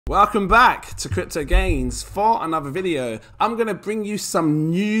Welcome back to Crypto Gains for another video. I'm going to bring you some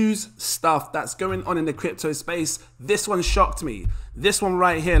news stuff that's going on in the crypto space. This one shocked me. This one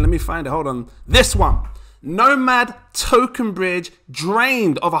right here, let me find it, hold on. This one, NOMAD token bridge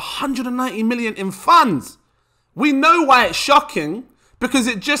drained of 190 million in funds. We know why it's shocking, because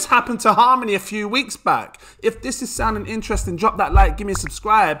it just happened to Harmony a few weeks back. If this is sounding interesting, drop that like, give me a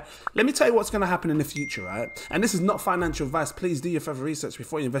subscribe. Let me tell you what's going to happen in the future, right? And this is not financial advice. Please do your further research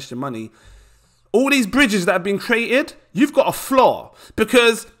before you invest your money. All these bridges that have been created, you've got a flaw,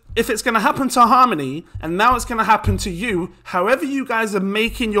 because if it's going to happen to Harmony and now it's going to happen to you, however you guys are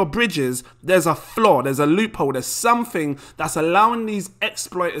making your bridges, there's a flaw, there's a loophole, there's something that's allowing these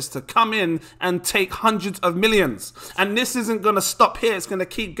exploiters to come in and take hundreds of millions. And this isn't going to stop here. It's going to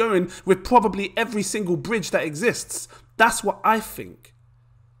keep going with probably every single bridge that exists. That's what I think.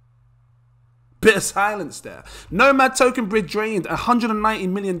 Bit of silence there. NOMAD token bridge drained $190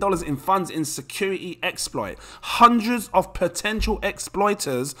 million in funds in security exploit. Hundreds of potential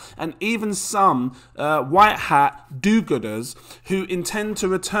exploiters and even some white hat do-gooders who intend to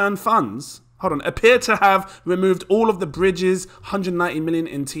return funds, appear to have removed all of the bridges, 190 million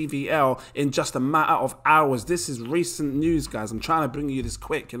in TVL in just a matter of hours. This is recent news, guys. I'm trying to bring you this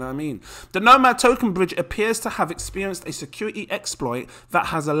quick, you know what I mean? The NOMAD token bridge appears to have experienced a security exploit that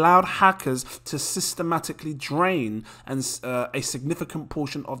has allowed hackers to systematically drain a significant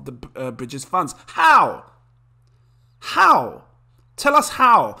portion of the bridge's funds. How? How? Tell us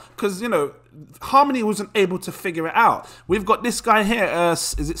how, because, you know, Harmony wasn't able to figure it out. We've got this guy here,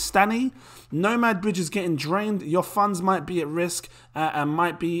 is it Stanny? NOMAD bridge is getting drained. Your funds might be at risk and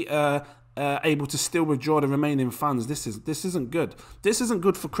might be able to still withdraw the remaining funds. This isn't good. This isn't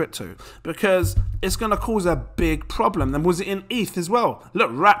good for crypto, because it's going to cause a big problem. And was it in ETH as well? Look,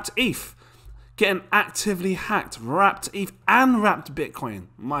 wrapped ETH. Getting actively hacked, wrapped ETH and wrapped Bitcoin.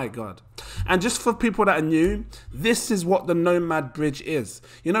 My God. And just for people that are new, this is what the NOMAD bridge is.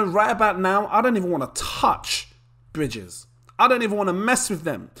 You know, right about now, I don't even want to touch bridges. I don't even want to mess with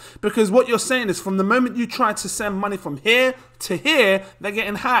them, because what you're saying is from the moment you try to send money from here to here, they're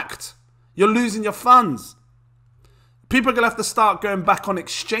getting hacked. You're losing your funds. People are going to have to start going back on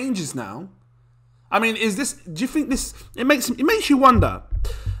exchanges now. I mean, do you think this, it makes you wonder.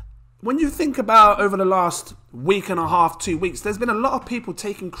 When you think about over the last week and a half, 2 weeks, there's been a lot of people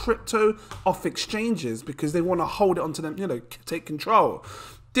taking crypto off exchanges because they want to hold it onto them, you know, take control.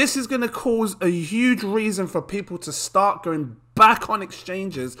 This is going to cause a huge reason for people to start going back on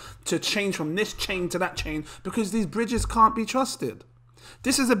exchanges to change from this chain to that chain, because these bridges can't be trusted.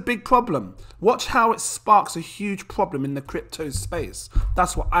 This is a big problem. Watch how it sparks a huge problem in the crypto space.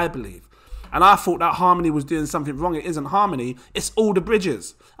 That's what I believe. And I thought that Harmony was doing something wrong. It isn't Harmony, it's all the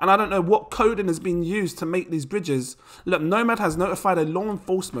bridges. And I don't know what coding has been used to make these bridges. Look, NOMAD has notified a law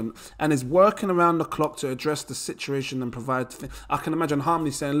enforcement and is working around the clock to address the situation and provide... I can imagine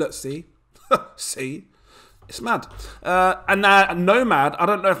Harmony saying, look, see, see, it's mad. And now NOMAD, I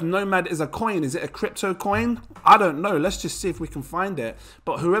don't know if NOMAD is a coin. Is it a crypto coin? I don't know. Let's just see if we can find it.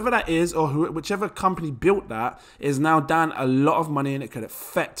 But whoever that is, or whichever company built that, is now down a lot of money, and it could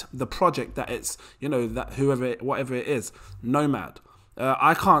affect the project that it's, you know, that whatever it is, NOMAD.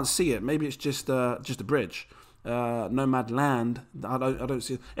 I can't see it. Maybe it's just a bridge. NOMAD land. I don't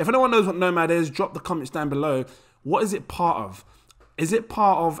see it. If anyone knows what NOMAD is, drop the comments down below. What is it part of? Is it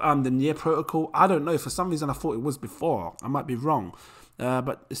part of the Near protocol? I don't know. For some reason, I thought it was before. I might be wrong.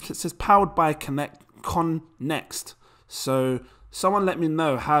 But it says powered by Connext. So someone let me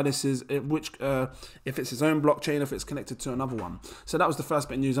know how this is, if it's its own blockchain, if it's connected to another one. So that was the first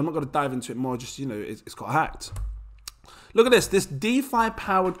bit of news. I'm not going to dive into it more. Just, you know, it's got hacked. Look at this. This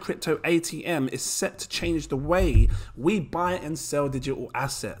DeFi-powered crypto ATM is set to change the way we buy and sell digital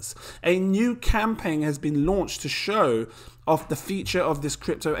assets. A new campaign has been launched to show off the feature of this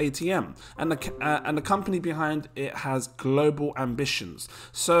crypto ATM, and the company behind it has global ambitions.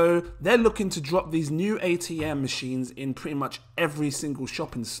 So they're looking to drop these new ATM machines in pretty much every single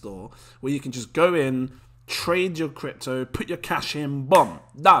shopping store, where you can just go in, trade your crypto, put your cash in, boom,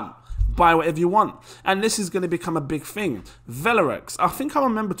 done. Buy whatever you want. And this is going to become a big thing. VERASITY, I think I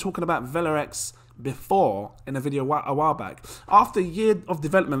remember talking about VERASITY before in a video a while back. After a year of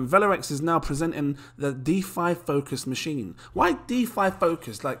development, VERASITY is now presenting the DeFi focused machine. Why DeFi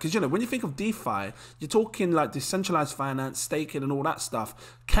focused? Like, because, you know, when you think of DeFi, you're talking like decentralized finance, staking and all that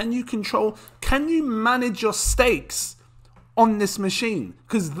stuff. Can you manage your stakes on this machine,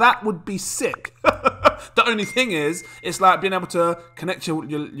 because that would be sick. The only thing is, it's like being able to connect your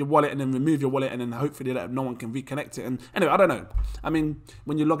wallet and then remove your wallet and then hopefully that no one can reconnect it. And anyway, I don't know. I mean,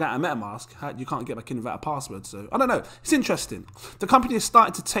 when you log out of MetaMask, you can't get back in without a password. So I don't know. It's interesting. The company has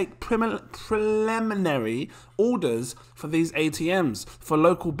started to take preliminary orders for these ATMs for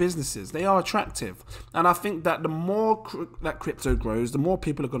local businesses. They are attractive. And I think that the more that crypto grows, the more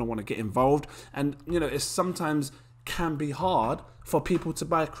people are going to want to get involved. And, you know, it's sometimes can be hard for people to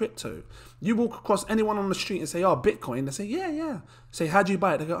buy crypto. You walk across anyone on the street and say, oh, Bitcoin. They say, yeah, yeah. Say, how do you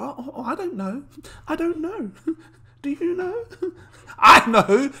buy it? They go, oh, I don't know. I don't know. Do you know? I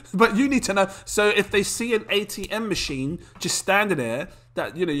know, but you need to know. So if they see an ATM machine just standing there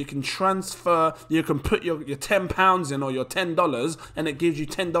that, you know, you can transfer, you can put your £10 in or your $10 and it gives you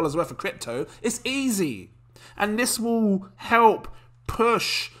 $10 worth of crypto, it's easy. And this will help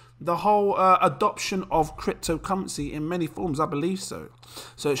push the whole adoption of cryptocurrency in many forms, I believe so.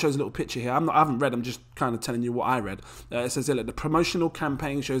 So it shows a little picture here. I haven't read, I'm just kind of telling you what I read. It says here, the promotional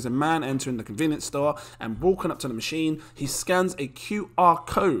campaign shows a man entering the convenience store and walking up to the machine. He scans a QR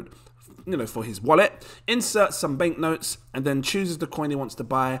code, you know, for his wallet, inserts some banknotes, and then chooses the coin he wants to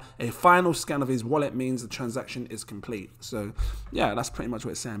buy. A final scan of his wallet means the transaction is complete. So yeah, that's pretty much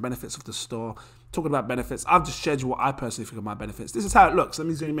what it's saying. Benefits of the store. Talking about benefits, I've just shared you what I personally think of my benefits. This is how it looks. Let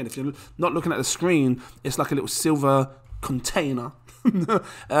me zoom in. If you're not looking at the screen, it's like a little silver container.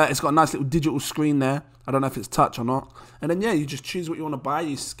 It's got a nice little digital screen there. I don't know if it's touch or not. And then, yeah, you just choose what you want to buy.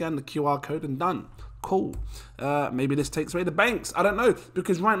 You scan the QR code and done. Cool. Maybe this takes away the banks. I don't know.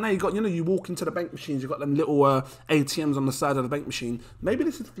 Because right now, you walk into the bank machines. You've got them little ATMs on the side of the bank machine. Maybe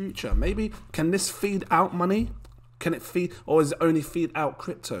this is the future. Maybe, can this feed out money? Can it feed, or is it only feed out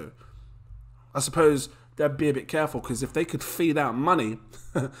crypto? I suppose they'd be a bit careful, because if they could feed out money,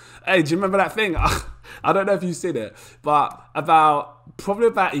 hey, do you remember that thing? I don't know if you've seen it, but probably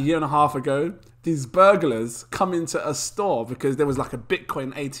about a year and a half ago, these burglars come into a store because there was like a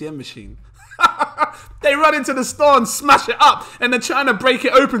Bitcoin ATM machine. They run into the store and smash it up, and they're trying to break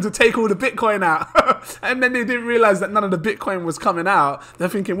it open to take all the Bitcoin out. And then they didn't realize that none of the Bitcoin was coming out. They're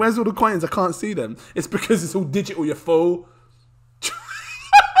thinking, where's all the coins? I can't see them. It's because it's all digital, you fool.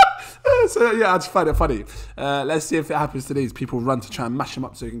 So yeah, I just find it funny. Let's see if it happens to these people run to try and mash them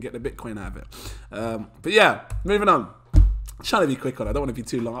up so you can get the Bitcoin out of it. But yeah, moving on. I'm trying to be quick on it. I don't want to be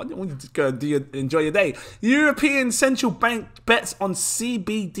too long. I want you to go and enjoy your day. European Central Bank bets on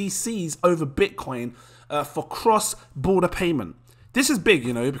CBDCs over Bitcoin for cross-border payment. This is big,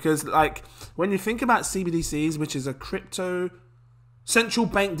 you know, because like when you think about CBDCs, which is a crypto central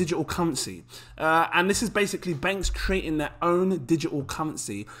bank digital currency, and this is basically banks creating their own digital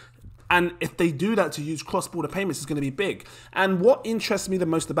currency. And if they do that to use cross-border payments, it's going to be big. And what interests me the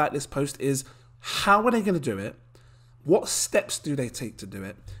most about this post is, how are they going to do it? What steps do they take to do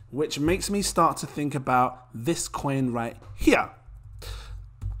it? Which makes me start to think about this coin right here.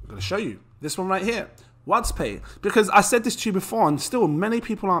 I'm going to show you this one right here. WadsPay. Because I said this to you before, and still many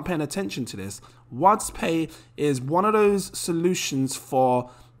people aren't paying attention to this. WadsPay is one of those solutions for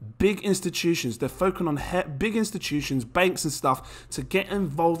big institutions. They're focusing on big institutions, banks and stuff, to get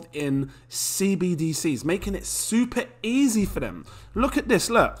involved in CBDCs, making it super easy for them. Look at this,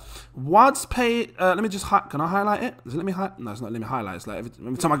 look. WadsPay, let me just, can I highlight it? Does it let me highlight? No, it's not letting me highlight. It's like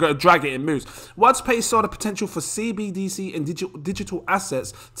every time I go to drag it, it moves. WadsPay saw the potential for CBDC and digital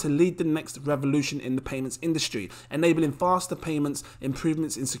assets to lead the next revolution in the payments industry, enabling faster payments,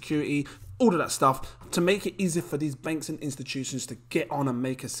 improvements in security, all of that stuff, to make it easier for these banks and institutions to get on and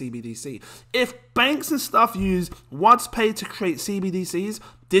make a CBDC. If banks and stuff use WadsPay to create CBDCs,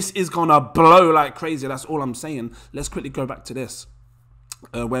 this is gonna blow like crazy. That's all I'm saying. Let's quickly go back to this.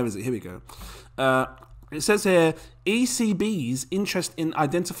 Where is it? Here we go. It says here, ECB's interest in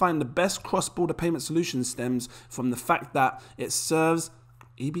identifying the best cross-border payment solution stems from the fact that it serves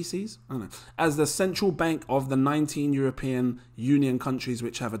EBCs? I don't know. As the central bank of the 19 European Union countries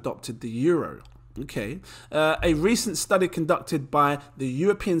which have adopted the euro. Okay. A recent study conducted by the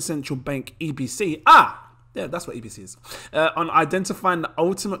European Central Bank, EBC. Yeah, that's what EBC is. On identifying the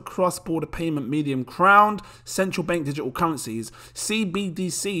ultimate cross-border payment medium crowned central bank digital currencies,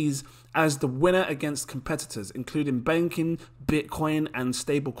 CBDCs, as the winner against competitors, including banking, Bitcoin, and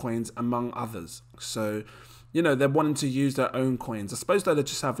stablecoins, among others. So, you know, they're wanting to use their own coins. I suppose that they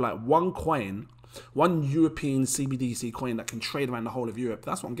just have like one coin, one European CBDC coin that can trade around the whole of Europe.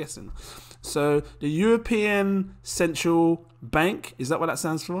 That's what I'm guessing. So the European Central Bank, is that what that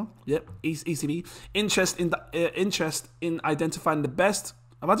stands for? Yep, ECB. Interest in identifying the best.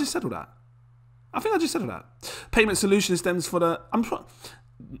 Have I just said all that? I think I just said all that. Payment solution stems for the.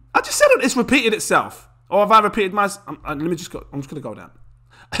 I just said it. It's repeated itself. Or have I repeated my... let me just go. I'm just going to go down.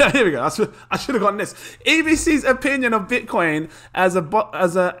 Here we go. I should have gotten this. EBC's opinion of Bitcoin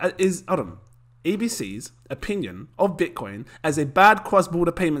EBC's opinion of Bitcoin as a bad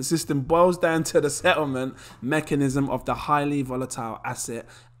cross-border payment system boils down to the settlement mechanism of the highly volatile asset,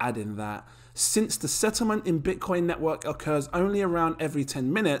 adding that since the settlement in Bitcoin network occurs only around every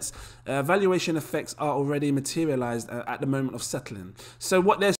 10 minutes, valuation effects are already materialized at the moment of settling. So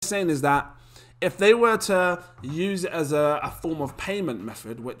what they're saying is that if they were to use it as a form of payment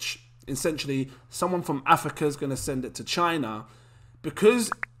method, which essentially someone from Africa is going to send it to China, because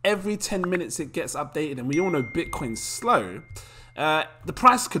every 10 minutes it gets updated, and we all know Bitcoin's slow, the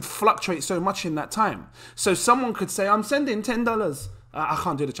price could fluctuate so much in that time. So someone could say, I'm sending $10. I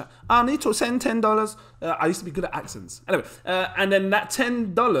can't do the chat. I need to send $10. I used to be good at accents. Anyway, and then that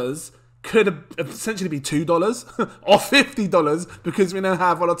 $10 could essentially be $2 or $50 because we know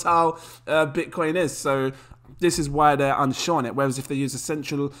how volatile Bitcoin is. So this is why they're unsure on it. Whereas if they use a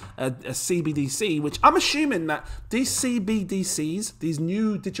CBDC, which I'm assuming that these CBDCs, these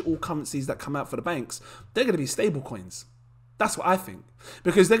new digital currencies that come out for the banks, they're going to be stable coins. That's what I think.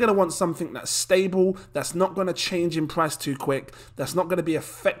 Because they're going to want something that's stable, that's not going to change in price too quick, that's not going to be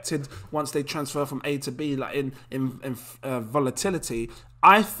affected once they transfer from A to B, like in volatility.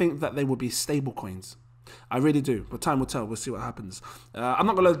 I think that they will be stable coins. I really do, but time will tell. We'll see what happens. I'm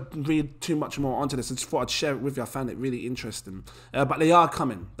not going to read too much more onto this. I just thought I'd share it with you. I found it really interesting. But they are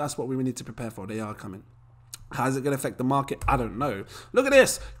coming. That's what we need to prepare for. They are coming. How is it going to affect the market? I don't know. Look at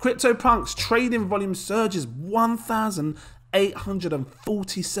this. CryptoPunks trading volume surges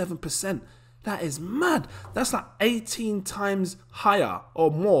 1,847%. That is mad. That's like 18 times higher or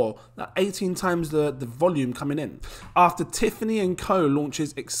more, like 18 times the volume coming in. After Tiffany & Co.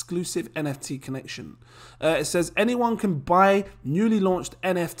 launches exclusive NFT connection. It says anyone can buy newly launched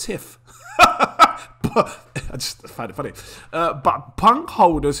NFTIF. I just find it funny. But punk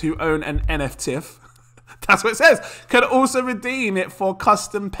holders who own an NFTIF, that's what it says, can also redeem it for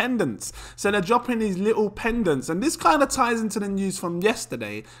custom pendants. So they're dropping these little pendants. And this kind of ties into the news from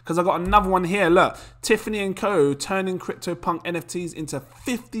yesterday, because I got another one here. Look, Tiffany & Co. turning CryptoPunk NFTs into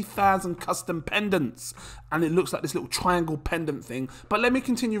 50,000 custom pendants. And it looks like this little triangle pendant thing. But let me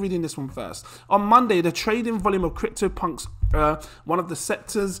continue reading this one first. On Monday, the trading volume of CryptoPunks, one of the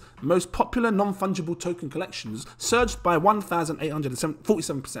sector's most popular non-fungible token collections, surged by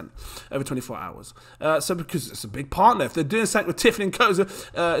 1,847% over 24 hours. So because it's a big partner, if they're doing something with Tiffany & Co.,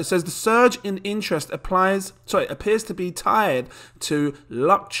 it says the surge in interest appears to be tied to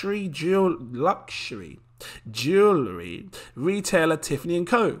luxury jewelry retailer Tiffany &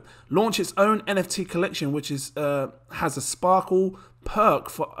 Co. launched its own NFT collection, which is has a sparkle perk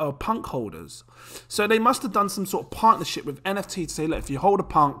for punk holders. So they must have done some sort of partnership with NFT to say, look, if you hold a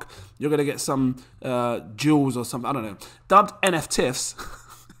punk, you're going to get some jewels or something. I don't know. Dubbed NFTIFs.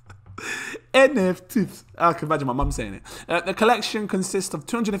 NFTs. I can imagine my mum saying it. The collection consists of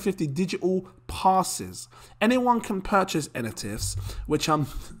 250 digital passes. Anyone can purchase NFTs, which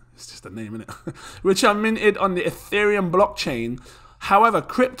it's just a name, isn't it? Which are minted on the Ethereum blockchain. However,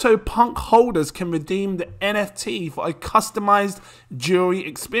 CryptoPunk holders can redeem the NFT for a customized jewelry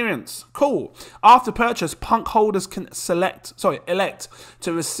experience. Cool. After purchase, Punk holders can elect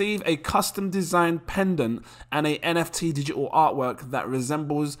to receive a custom designed pendant and a NFT digital artwork that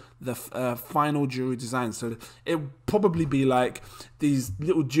resembles the final jewelry design. So it would probably be like these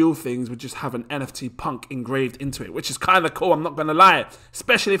little jewel things would just have an NFT Punk engraved into it, which is kind of cool, I'm not going to lie.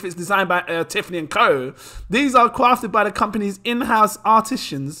 Especially if it's designed by Tiffany & Co. These are crafted by the company's in-house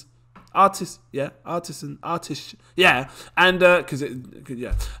artisans. And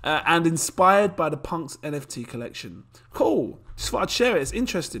inspired by the Punks NFT collection. Cool. Just thought I'd share it. It's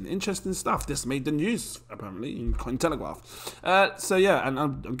interesting stuff. This made the news apparently in Cointelegraph. So yeah, and I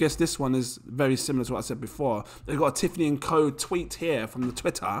guess this one is very similar to what I said before. They've got a Tiffany & Co. tweet here from the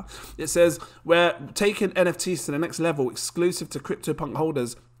Twitter. It says, "We're taking NFTs to the next level, exclusive to CryptoPunk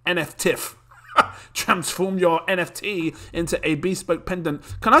holders. NFTIF." Transform your NFT into a bespoke pendant.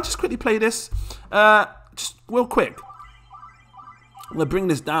 Can I just quickly play this? Just real quick. I'm gonna bring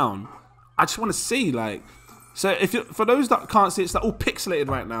this down. I just want to see, like, so if you, for those that can't see, it's like all pixelated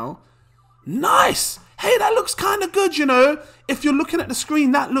right now. Nice. Hey, that looks kind of good, you know. If you're looking at the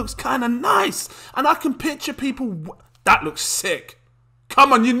screen, that looks kind of nice, and I can picture people. That looks sick.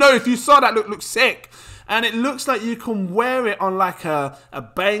 Come on, you know, if you saw that, looks sick. And it looks like you can wear it on like a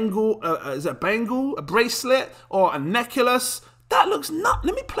bangle, is it a bangle, a bracelet, or a necklace. That looks nuts.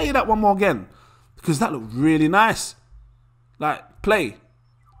 Let me play that one more again, because that looked really nice. Like, play.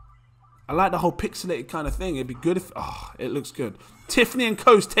 I like the whole pixelated kind of thing. It'd be good if, oh, it looks good. Tiffany &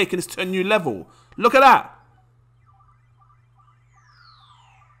 Co.'s taking this to a new level. Look at that.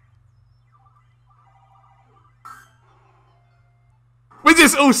 We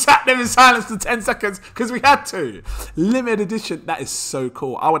just all sat there in silence for 10 seconds because we had to. Limited edition. That is so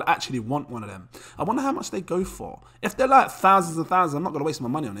cool. I would actually want one of them. I wonder how much they go for. If they're like thousands and thousands, I'm not going to waste my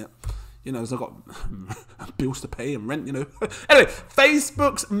money on it. You know, because I've got bills to pay and rent, you know. Anyway,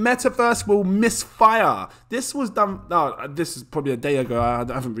 Facebook's Metaverse will misfire. This was done, no, this is probably a day ago. I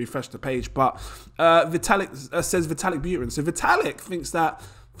haven't refreshed the page, but Vitalik says Vitalik Buterin. So Vitalik thinks that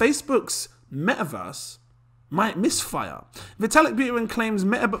Facebook's Metaverse might misfire. Vitalik Buterin claims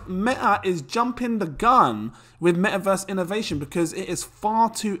Meta is jumping the gun with Metaverse innovation because it is far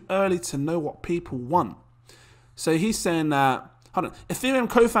too early to know what people want. So he's saying that, hold on, Ethereum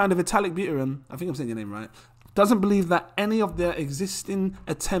co-founder Vitalik Buterin, I think I'm saying your name right, doesn't believe that any of their existing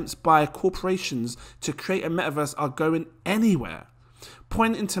attempts by corporations to create a metaverse are going anywhere,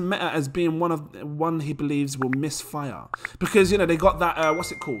 pointing to Meta as being one he believes will misfire. Because, you know, they got that,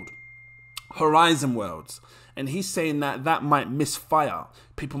 what's it called? Horizon Worlds. And he's saying that that might misfire.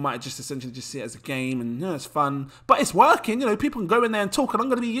 People might just essentially just see it as a game and, you know, it's fun. But it's working, you know, people can go in there and talk and I'm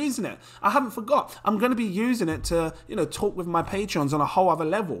going to be using it. I haven't forgot. I'm going to be using it to, you know, talk with my patrons on a whole other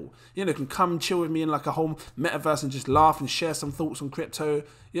level. You know, can come chill with me in like a whole metaverse and just laugh and share some thoughts on crypto.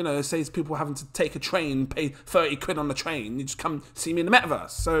 You know, says people having to take a train, pay 30 quid on the train. You just come see me in the metaverse.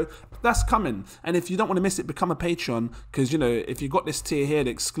 So that's coming. And if you don't want to miss it, become a patron. Because, you know, if you've got this tier here, the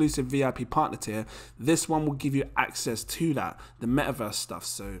exclusive VIP partner tier, this one will give you access to that, the metaverse stuff.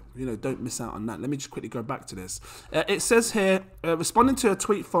 So, you know, don't miss out on that. Let me just quickly go back to this. It says here, responding to a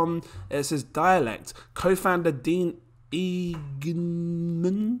tweet from, it says Dialect, co-founder Dean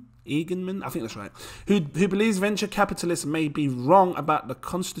Eganman, I think that's right, who believes venture capitalists may be wrong about what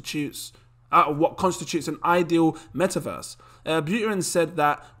constitutes an ideal metaverse. Buterin said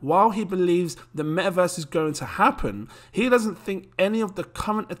that while he believes the metaverse is going to happen, he doesn't think any of the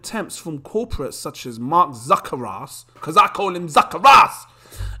current attempts from corporates such as Mark Zuckerberg, because I call him Zuckerberg,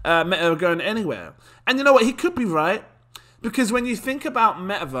 are going anywhere. And you know what? He could be right, because when you think about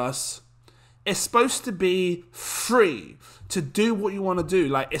metaverse, it's supposed to be free to do what you want to do.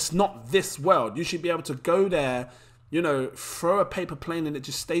 Like, it's not this world. You should be able to go there, you know, throw a paper plane and it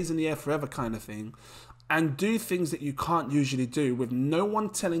just stays in the air forever kind of thing, and do things that you can't usually do with no one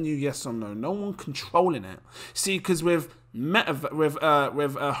telling you yes or no, no one controlling it. See, because with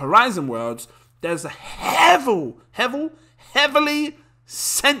Horizon Worlds, there's a heavily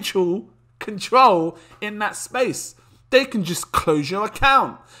central control in that space. They can just close your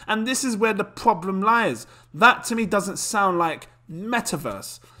account. And this is where the problem lies. That to me doesn't sound like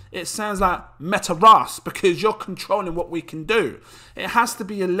metaverse. It sounds like Metaverse, because you're controlling what we can do. It has to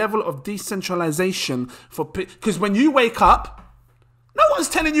be a level of decentralization for because when you wake up, no one's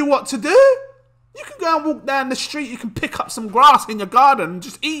telling you what to do. You can go and walk down the street. You can pick up some grass in your garden and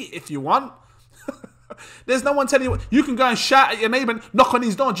just eat if you want. There's no one telling you. You can go and shout at your neighbor, knock on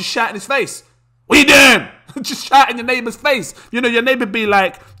his door and just shout in his face. What are you doing? Just shout in your neighbor's face. You know, your neighbor be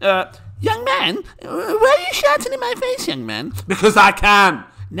like, young man, why are you shouting in my face, young man? Because I can.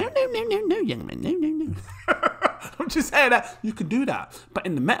 No, young man, no. I'm just saying that you can do that. But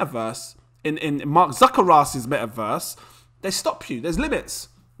in the metaverse, in Mark Zuckerberg's metaverse, they stop you. There's limits.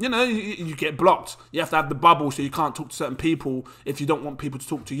 You know, you get blocked. You have to have the bubble so you can't talk to certain people if you don't want people to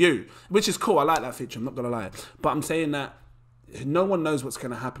talk to you. Which is cool. I like that feature. I'm not going to lie. But I'm saying that no one knows what's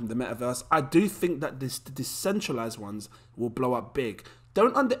going to happen in the metaverse. I do think that the decentralized ones will blow up big.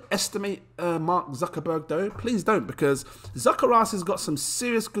 Don't underestimate Mark Zuckerberg, though. Please don't, because Zuckerberg has got some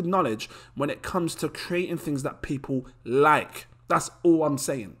serious good knowledge when it comes to creating things that people like. That's all I'm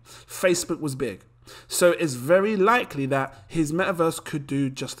saying. Facebook was big. So it's very likely that his metaverse could do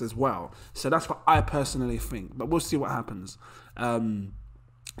just as well. So that's what I personally think. But we'll see what happens.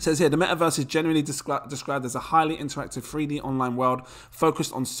 It says here, the metaverse is generally described as a highly interactive 3D online world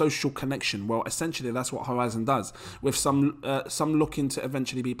focused on social connection. Well, essentially, that's what Horizon does, with some looking to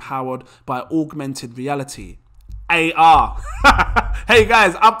eventually be powered by augmented reality. AR. Hey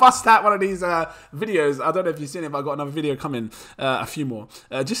guys, I bust out one of these videos. I don't know if you've seen it, but I've got another video coming, a few more,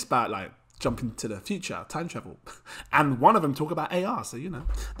 just about like jump into the future, time travel. And one of them talk about AR, so you know,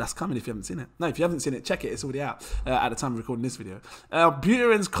 that's coming if you haven't seen it. No, if you haven't seen it, check it, it's already out at the time of recording this video.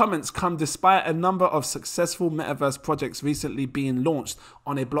 Buterin's comments come despite a number of successful metaverse projects recently being launched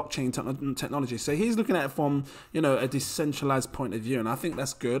on a blockchain technology. So he's looking at it from, you know, a decentralized point of view, and I think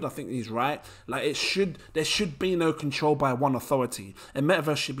that's good. I think he's right. Like, there should be no control by one authority. A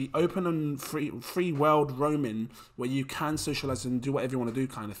metaverse should be open and free world roaming, where you can socialize and do whatever you want to do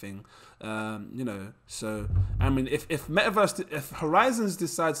kind of thing. You know, so I mean, if Metaverse, if Horizons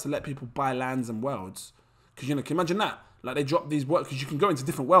decides to let people buy lands and worlds, because you know, can you imagine that? Like they drop these worlds, because you can go into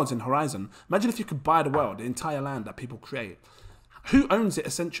different worlds in Horizon. Imagine if you could buy the world, the entire land that people create. Who owns it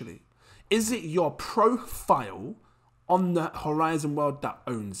essentially? Is it your profile on the Horizon world that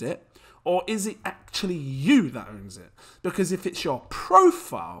owns it? Or is it actually you that owns it? Because if it's your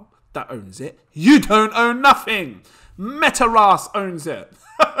profile that owns it, you don't own nothing. Metaverse owns it.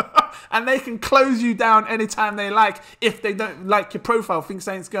 And they can close you down anytime they like if they don't like your profile, think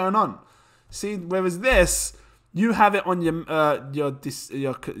something's going on. See, whereas this, you have it on your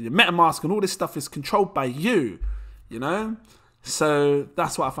MetaMask, and all this stuff is controlled by you, you know? So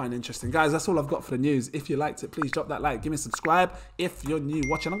that's what I find interesting. Guys, that's all I've got for the news. If you liked it, please drop that like. Give me a subscribe if you're new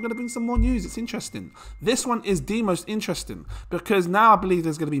watching. I'm going to bring some more news. It's interesting. This one is the most interesting because now I believe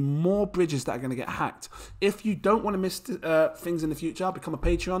there's going to be more bridges that are going to get hacked. If you don't want to miss things in the future, become a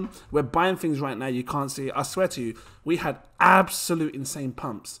Patreon. We're buying things right now you can't see. I swear to you, we had absolute insane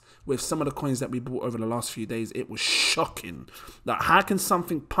pumps with some of the coins that we bought over the last few days. It was shocking. Like, how can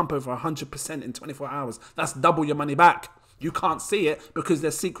something pump over 100% in 24 hours? That's double your money back. You can't see it because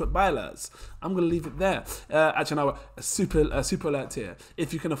there's secret buy alerts. I'm going to leave it there. Actually, no, a super alert here.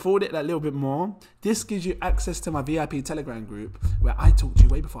 If you can afford it that little bit more, this gives you access to my VIP Telegram group where I talk to you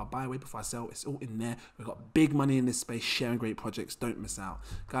way before I buy, way before I sell. It's all in there. We've got big money in this space, sharing great projects. Don't miss out.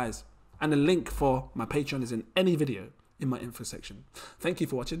 Guys, and the link for my Patreon is in any video in my info section. Thank you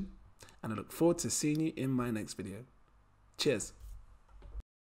for watching, and I look forward to seeing you in my next video. Cheers.